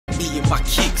Me and my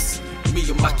kicks, me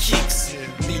and my kicks,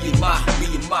 me and my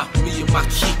kicks, me and my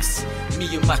kicks,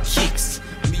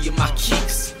 me and my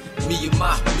kicks, me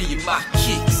and my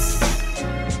kicks.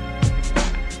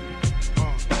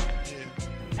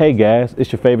 Hey guys,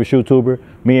 it's your favorite shoe tuber,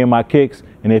 me and my kicks,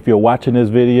 and if you're watching this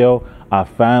video, I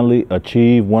finally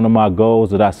achieved one of my goals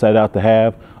that I set out to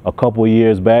have a couple of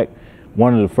years back.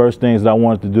 One of the first things that I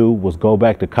wanted to do was go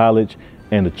back to college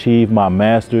and achieve my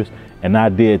master's, and I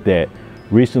did that.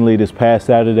 Recently, this past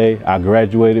Saturday, I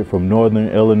graduated from Northern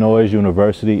Illinois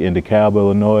University in DeKalb,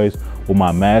 Illinois with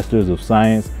my Master's of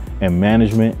Science in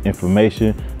Management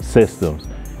Information Systems.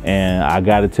 And I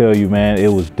gotta tell you, man,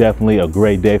 it was definitely a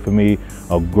great day for me,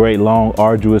 a great, long,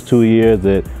 arduous 2 years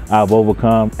that I've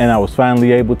overcome, and I was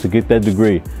finally able to get that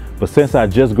degree. But since I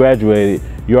just graduated,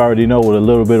 you already know, with a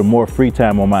little bit of more free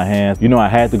time on my hands, you know I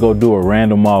had to go do a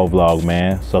random mall vlog,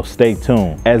 man, so stay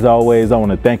tuned. As always, I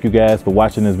wanna thank you guys for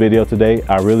watching this video today.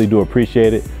 I really do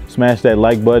appreciate it. Smash that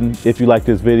like button if you like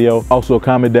this video. Also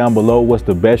comment down below what's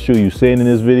the best shoe you've seen in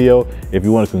this video. If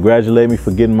you wanna congratulate me for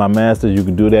getting my master's, you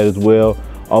can do that as well.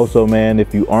 Also, man,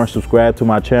 if you aren't subscribed to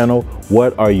my channel,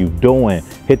 what are you doing?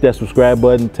 Hit that subscribe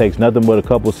button. Takes nothing but a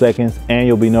couple seconds, and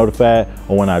you'll be notified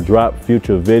when I drop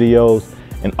future videos.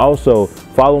 And also,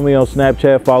 follow me on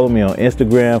Snapchat, follow me on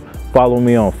Instagram, follow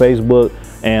me on Facebook,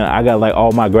 and I got like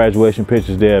all my graduation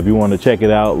pictures there. If you want to check it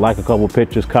out, like a couple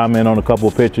pictures, comment on a couple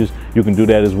pictures, you can do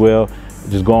that as well.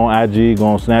 Just go on IG, go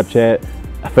on Snapchat,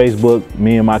 Facebook,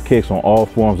 me and my kicks on all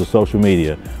forms of social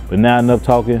media. But now enough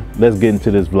talking, let's get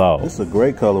into this vlog. This is a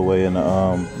great colorway in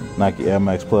the Nike Air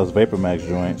Max Plus Vapor Max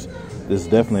joints. This is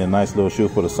definitely a nice little shoe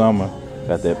for the summer.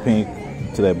 Got that pink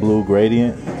to that blue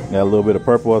gradient. Got a little bit of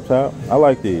purple up top. I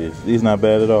like these. These not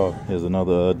bad at all. Here's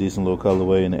another decent little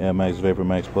colorway in the Air Max Vapor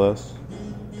Max Plus.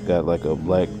 Got like a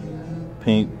black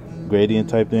pink gradient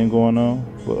type thing going on.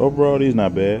 But overall, these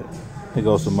not bad. Here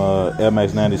goes some Air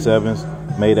Max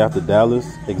 97s made after Dallas.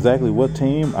 Exactly what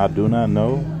team, I do not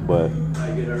know, but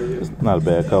it's not a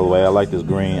bad colorway. I like this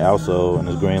green outsole and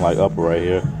this green like upper right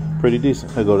here. Pretty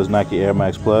decent. Here go this Nike Air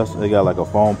Max Plus. They got like a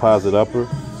foam posit upper.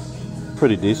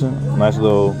 Pretty decent. Nice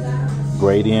little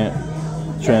gradient,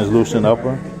 translucent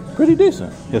upper. Pretty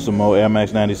decent. Here's some more Air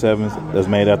Max 97s that's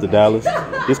made after Dallas.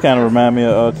 These kind of remind me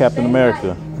of Captain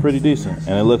America. Pretty decent.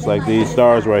 And it looks like these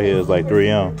stars right here is like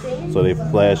 3M. So they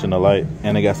flash in the light.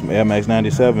 And they got some Air Max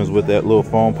 97s with that little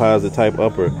foam posit type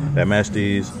upper that match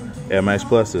these Air Max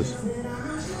Pluses.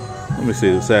 Let me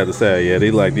see, side to side. Yeah,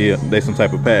 they some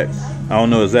type of pack. I don't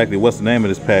know exactly what's the name of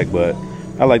this pack, but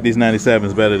I like these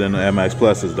 97s better than the Air Max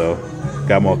Pluses though.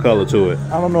 Got more color to it.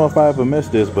 I don't know if I ever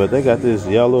missed this, but they got this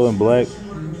yellow and black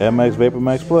Air Max Vapor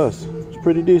Max Plus. It's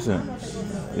pretty decent.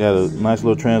 Got a nice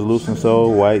little translucent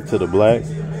sole, white to the black.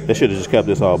 They should have just kept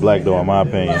this all black though, in my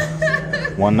opinion.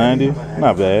 190,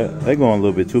 not bad. They going a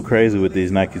little bit too crazy with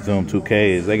these Nike Zoom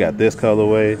 2Ks. They got this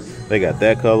colorway, they got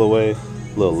that colorway,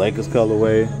 little Lakers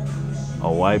colorway,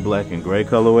 a white, black, and gray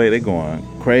colorway. They going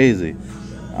crazy.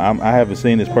 I haven't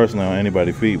seen this personally on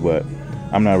anybody's feet, but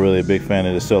I'm not really a big fan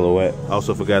of the silhouette.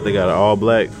 Also forgot they got an all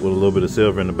black with a little bit of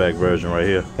silver in the back version right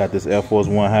here. Got this Air Force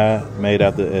One High made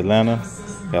out of Atlanta.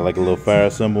 Got like a little fire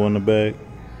symbol in the back.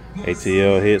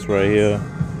 ATL hits right here.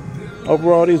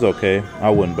 Overall, these okay. I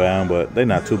wouldn't buy them, but they're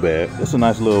not too bad. It's a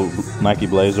nice little Nike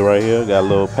blazer right here. Got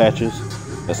little patches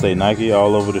that say Nike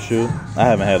all over the shoe. I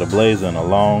haven't had a blazer in a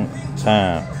long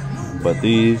time, but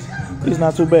these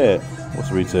not too bad.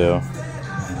 What's retail?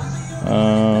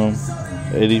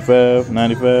 85,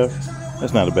 95.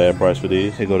 That's not a bad price for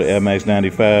these. Here go the Air Max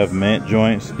 95 mint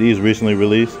joints. These recently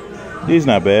released. These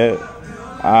not bad.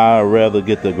 I'd rather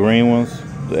get the green ones,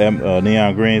 the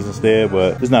neon greens instead,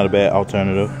 but it's not a bad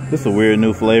alternative. This is a weird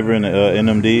new flavor in the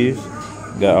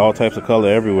NMDs. Got all types of color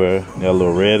everywhere. Got a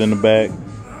little red in the back,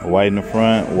 white in the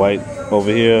front, white over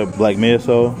here, black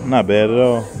midsole. Not bad at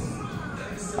all.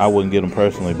 I wouldn't get them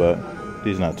personally, but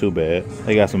these not too bad.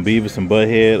 They got some Beavis and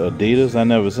Butthead Adidas. I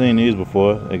never seen these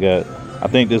before. They got, I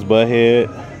think this Butthead,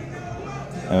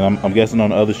 and I'm guessing on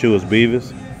the other shoe is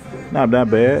Beavis. Not that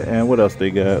bad. And what else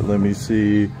they got? Let me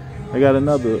see. They got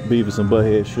another Beavis and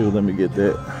Butthead shoe. Let me get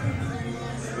that.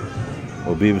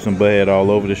 Well, Beavis and Butthead all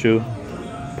over the shoe.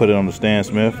 Put it on the Stan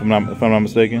Smith, if I'm not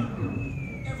mistaken.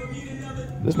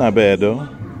 It's not bad though.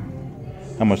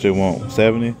 How much they want?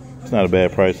 70? It's not a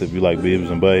bad price if you like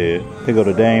Beavis and Butthead. Here go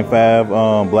the Dame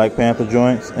 5 Black Panther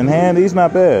joints. In hand, these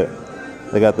not bad.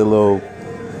 They got the little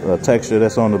texture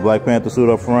that's on the Black Panther suit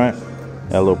up front.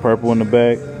 Got a little purple in the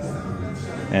back.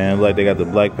 And like they got the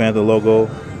Black Panther logo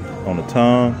on the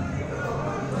tongue.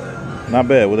 Not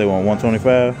bad. What they want,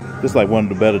 125? This is like one of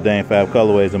the better Dame 5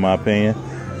 colorways in my opinion.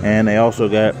 And they also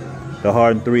got the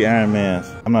Harden 3 Iron Mans.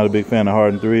 I'm not a big fan of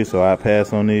Harden 3, so I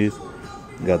pass on these.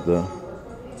 Got the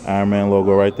Iron Man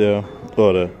logo right there.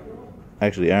 Or the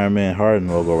actually Iron Man Harden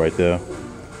logo right there.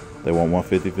 They want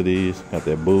 150 for these. Got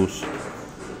that boost.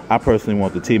 I personally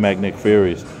want the T-Mac Nick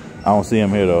Furies. I don't see them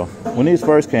here though. When these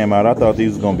first came out, I thought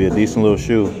these was gonna be a decent little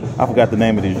shoe. I forgot the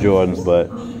name of these Jordans,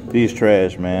 but these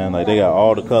trash, man. Like they got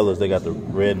all the colors. They got the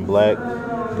red and black,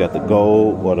 got the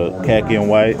gold or the khaki and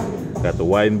white, got the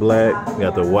white and black,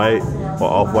 got the white or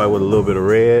off-white with a little bit of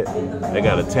red. They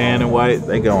got a tan and white.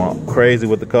 They going crazy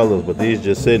with the colors, but these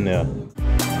just sitting there.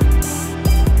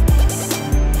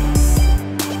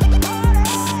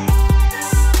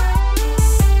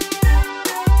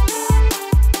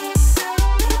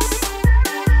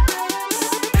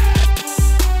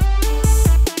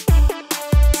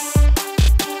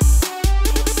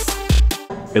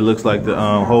 It looks like the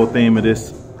whole theme of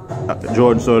this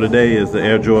Jordan store today is the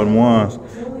Air Jordan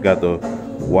 1s. Got the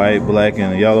white, black,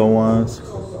 and yellow ones.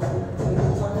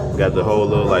 Got the whole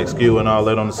little like skew and all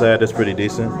that on the side. That's pretty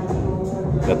decent.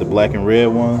 Got the black and red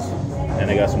ones. And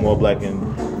they got some more black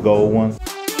and gold ones.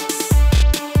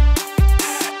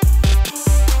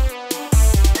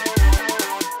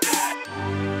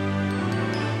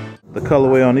 The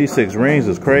colorway on these 6 rings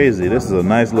is crazy. This is a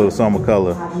nice little summer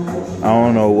color. I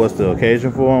don't know what's the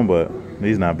occasion for them, but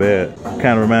these not bad.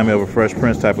 Kind of remind me of a Fresh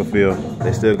Prince type of feel.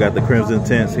 They still got the crimson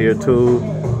tints here too.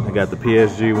 They got the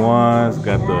PSG ones,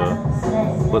 got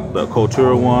the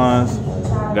Couture ones,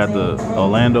 got the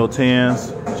Orlando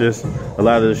 10s. Just a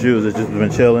lot of the shoes that just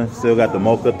been chilling. Still got the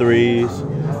Mocha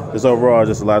 3s. Just overall,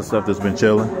 just a lot of stuff that's been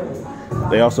chilling.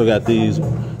 They also got these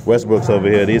Westbrooks over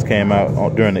here. These came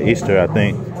out during the Easter, I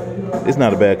think. It's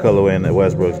not a bad colorway in the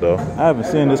Westbrooks though. I haven't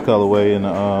seen this colorway in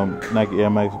the Nike Air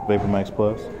Max Vapor Max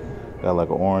Plus. Got like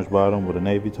an orange bottom with a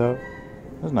navy top.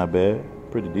 That's not bad.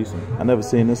 Pretty decent. I never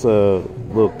seen this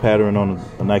little pattern on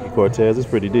the Nike Cortez. It's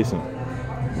pretty decent.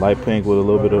 Light pink with a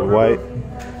little bit of white.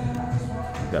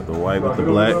 Got the white with the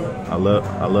black. I love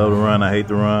the run. I hate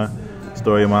the run.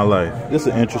 Story of my life. This is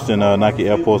an interesting Nike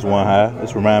Air Force 1 high.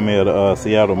 This reminds me of the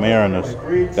Seattle Mariners.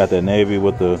 Got that navy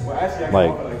with the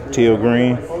like teal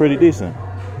green. Pretty decent.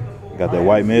 Got that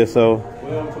white midsole.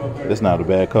 It's not a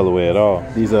bad colorway at all.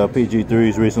 These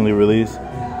PG3s recently released.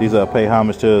 These pay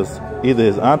homage to either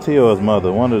his auntie or his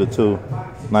mother. One of the two.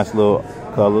 Nice little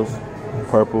colors.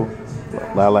 Purple.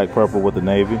 Lilac purple with the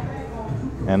navy.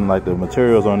 And like the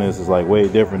materials on this is like way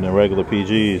different than regular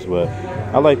PGs. But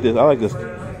I like this. I like this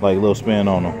like little spin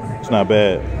on them. It's not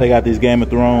bad. They got these Game of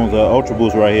Thrones Ultra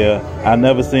Boosts right here. I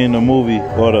never seen the movie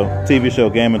or the TV show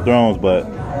Game of Thrones, but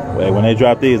when they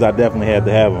dropped these, I definitely had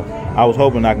to have them. I was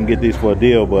hoping I can get these for a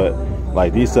deal, but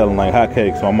like these selling like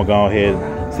hotcakes, so I'm gonna go ahead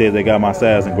and see if they got my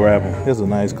size and grab them. Here's a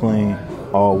nice, clean,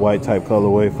 all white type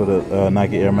colorway for the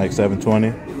Nike Air Max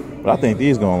 720. But I think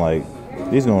these gonna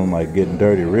getting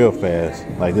dirty real fast.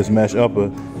 Like this mesh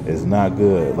upper is not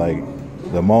good. Like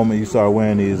the moment you start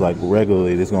wearing these like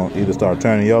regularly, it's gonna either start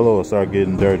turning yellow or start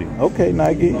getting dirty. Okay,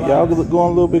 Nike, y'all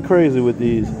going a little bit crazy with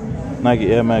these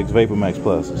Nike Air Max Vapor Max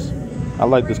Pluses. I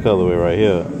like this colorway right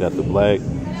here. Got the black,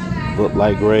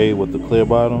 light gray with the clear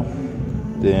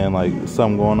bottom. Then like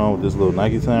something going on with this little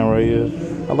Nike sign right here.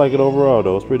 I like it overall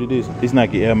though. It's pretty decent. These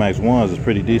Nike Air Max 1s is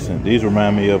pretty decent. These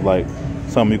remind me of like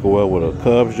something you could wear with a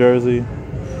Cubs jersey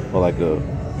or like a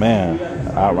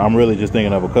I'm really just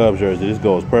thinking of a Cubs jersey. This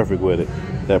goes perfect with it.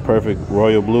 That perfect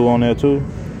royal blue on there too.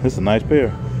 It's a nice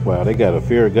pair. Wow, they got a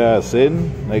Fear of God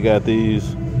sitting. They got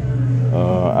these.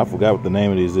 I forgot what the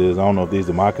name of these is. I don't know if these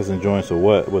are moccasin joints or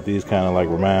what, but these kind of like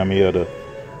remind me of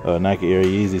the Nike Air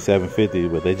Yeezy 750,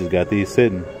 but they just got these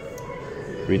sitting.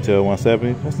 Retail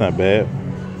 170. That's not bad.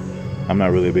 I'm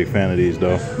not really a big fan of these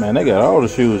though. Man, they got all the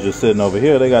shoes just sitting over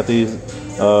here. They got these,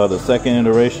 the second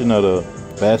iteration of the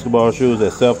basketball shoes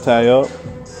that self-tie up.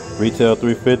 Retail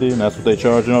 $350, and that's what they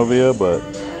charging over here. But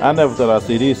I never thought I'd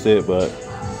see these sit, but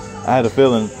I had a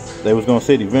feeling they was gonna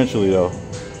sit eventually though.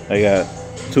 They got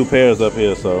 2 pairs up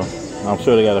here, so I'm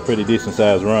sure they got a pretty decent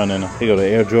size run in them. Here go the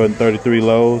Air Jordan 33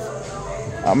 lows.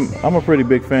 I'm a pretty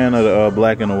big fan of the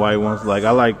black and the white ones. Like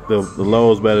I like the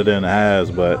lows better than the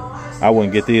highs, but I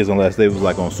wouldn't get these unless they was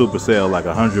like on super sale, like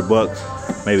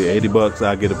 $100, maybe $80.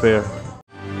 I'd get a pair.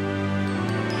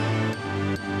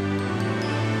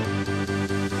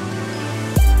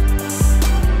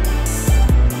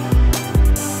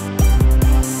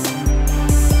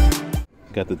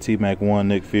 Got the T-Mac 1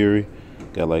 Nick Fury.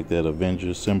 Got like that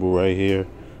Avengers symbol right here.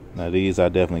 Now these I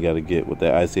definitely got to get with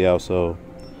that icy outsole.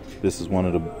 This is one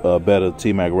of the better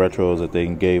T-Mac retros that they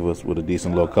gave us with a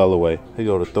decent little colorway. Here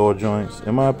go the Thor joints.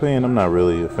 In my opinion, I'm not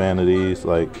really a fan of these.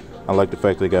 Like I like the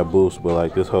fact they got boost, but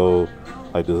like this whole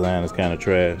Like, the design is kind of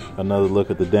trash. Another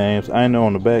look at the dames. I know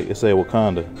on the back it say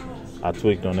Wakanda. I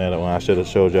tweaked on that one. I should have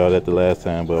showed y'all that the last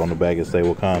time, but on the back it say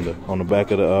Wakanda. On the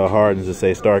back of the Hardens it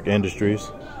say Stark Industries.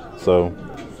 So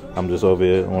I'm just over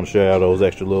here. I want to show y'all those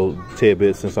extra little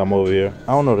tidbits since I'm over here.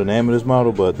 I don't know the name of this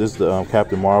model, but this is the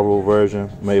Captain Marvel version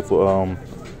made for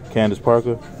Candace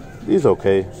Parker. These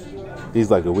okay.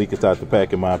 These like the weakest out the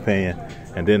pack in my opinion.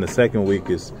 And then the second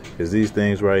weakest is these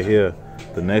things right here.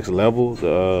 The next level,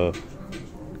 the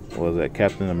what is that,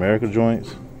 Captain America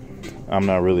joints. I'm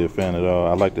not really a fan at all.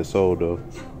 I like the sole though.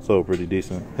 Sole pretty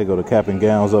decent. Here go the cap and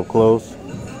gowns up close.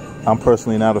 I'm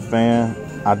personally not a fan.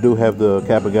 I do have the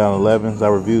cap and gown 11s. I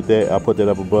reviewed that. I'll put that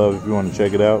up above if you want to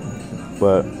check it out.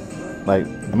 But like,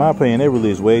 in my opinion, they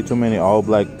released way too many all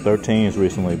black 13s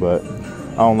recently. But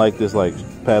I don't like this like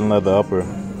patent leather upper.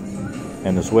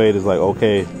 And the suede is like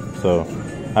okay. So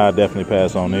I definitely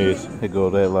pass on these. Here go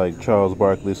that like Charles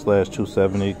Barkley /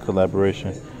 270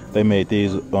 collaboration. They made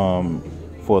these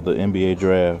for the NBA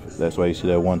draft. That's why you see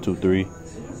that 1, 2, 3.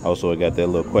 Also, I got that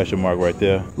little question mark right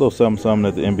there. A little something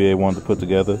that the NBA wanted to put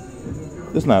together.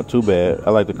 It's not too bad. I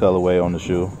like the colorway on the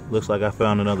shoe. Looks like I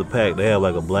found another pack. They have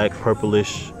like a black,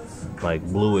 purplish, like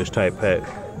bluish type pack.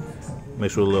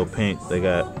 Mixed with a little pink. They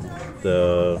got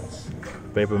the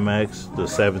Vapor Max, the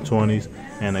 720s,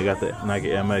 and they got the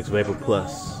Nike Air Max Vapor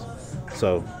Plus.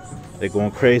 So they're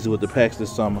going crazy with the packs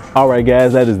this summer. All right,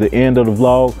 guys, that is the end of the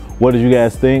vlog. What did you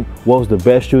guys think? What was the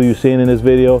best shoe you've seen in this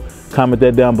video? Comment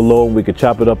that down below and we could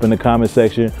chop it up in the comment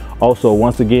section. Also,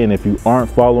 once again, if you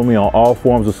aren't following me on all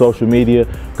forms of social media,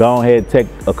 go ahead and take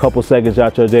a couple seconds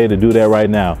out your day to do that right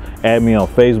now. Add me on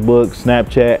Facebook,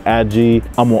 Snapchat, IG.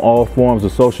 I'm on all forms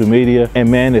of social media.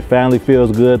 And man, it finally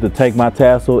feels good to take my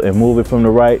tassel and move it from the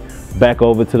right back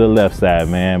over to the left side,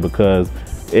 man, because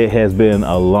it has been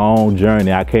a long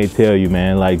journey. I can't tell you,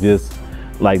 man. Like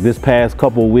this past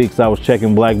couple of weeks, I was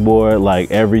checking Blackboard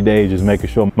like every day, just making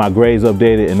sure my grades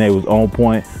updated and they was on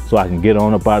point so I can get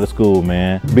on up out of school,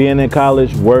 man. Being in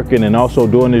college, working, and also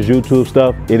doing this YouTube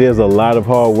stuff, it is a lot of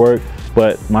hard work,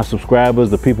 but my subscribers,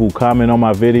 the people who comment on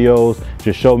my videos,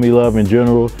 just show me love in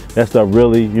general, that stuff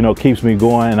really, you know, keeps me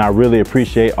going, and I really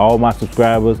appreciate all my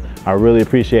subscribers. I really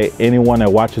appreciate anyone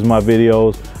that watches my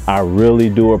videos. I really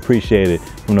do appreciate it.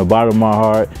 From the bottom of my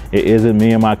heart, it isn't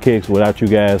me and my kicks without you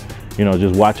guys, you know,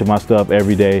 just watching my stuff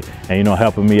every day and, you know,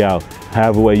 helping me out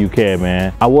however way you can,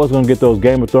 man. I was gonna get those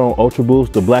Game of Thrones Ultra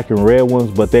Boosts, the black and red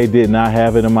ones, but they did not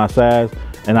have it in my size,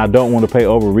 and I don't want to pay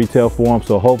over retail for them,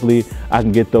 so hopefully I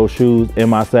can get those shoes in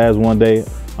my size one day.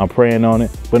 I'm praying on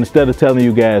it. But instead of telling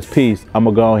you guys peace, I'm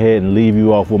gonna go ahead and leave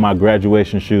you off with my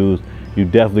graduation shoes. You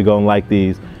definitely gonna like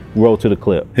these. Roll to the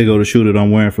clip. Here go the shoe that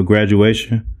I'm wearing for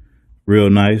graduation. Real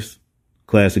nice,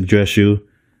 classic dress shoe.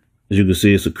 As you can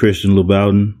see, it's a Christian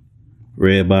Louboutin,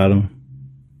 red bottom.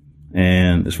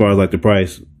 And as far as like the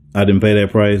price, I didn't pay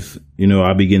that price. You know,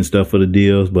 I'll be getting stuff for the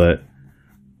deals, but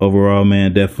overall,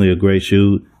 man, definitely a great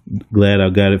shoe. Glad I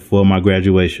got it for my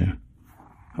graduation.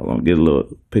 I want to get a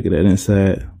little pick of that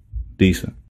inside. Decent.